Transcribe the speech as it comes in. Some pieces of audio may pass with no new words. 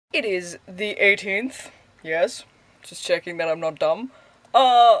It is the 18th. Yes. Just checking that I'm not dumb.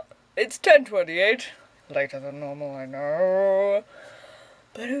 It's 10:28. Later than normal, I know.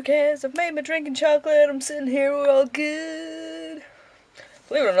 But who cares? I've made my drinking chocolate. I'm sitting here, we're all good.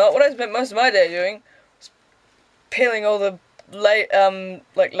 Believe it or not, what I spent most of my day doing was peeling all the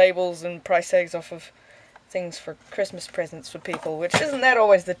labels and price tags off of things for Christmas presents for people, which isn't that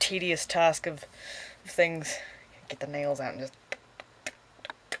always the tedious task of things. Get the nails out and just...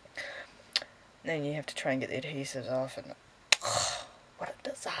 then you have to try and get the adhesives off, and what a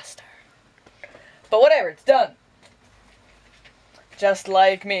disaster. But whatever, it's done. Just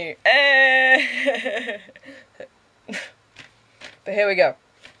like me. But here we go.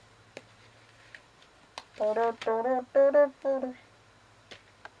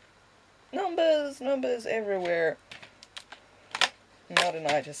 Numbers everywhere. Not an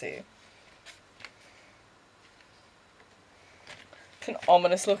eye to see. It's an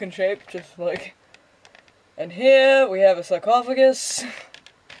ominous looking shape, just like... and here we have a sarcophagus.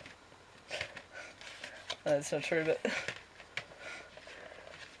 That's not true, but...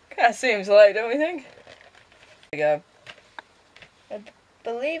 kinda seems like, don't we think? There we go. I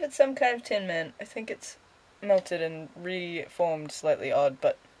believe it's some kind of Tin Man. I think it's melted and reformed slightly odd,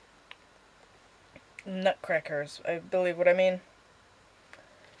 but... nutcrackers, I believe what I mean.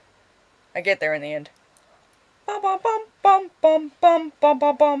 I get there in the end. I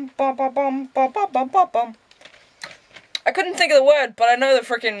couldn't think of the word, but I know the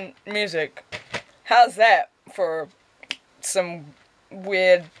frickin' music. How's that for some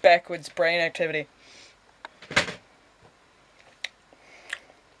weird backwards brain activity?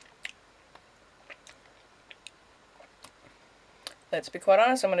 Let's be quite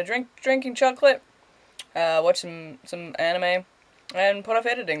honest, I'm gonna drinking chocolate, watch some anime, and put off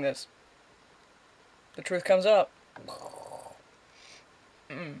editing this. The truth comes out.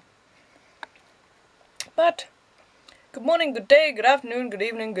 But, good morning, good day, good afternoon, good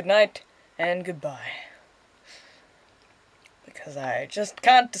evening, good night, and goodbye. Because I just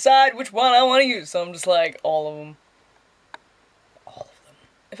can't decide which one I want to use, so I'm just like, all of them. All of them.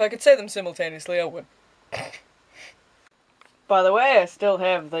 If I could say them simultaneously, I would. By the way, I still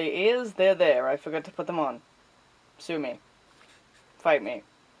have the ears. They're there. I forgot to put them on. Sue me. Fight me.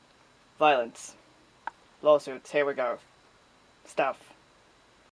 Violence. Lawsuits. Here we go. Stuff.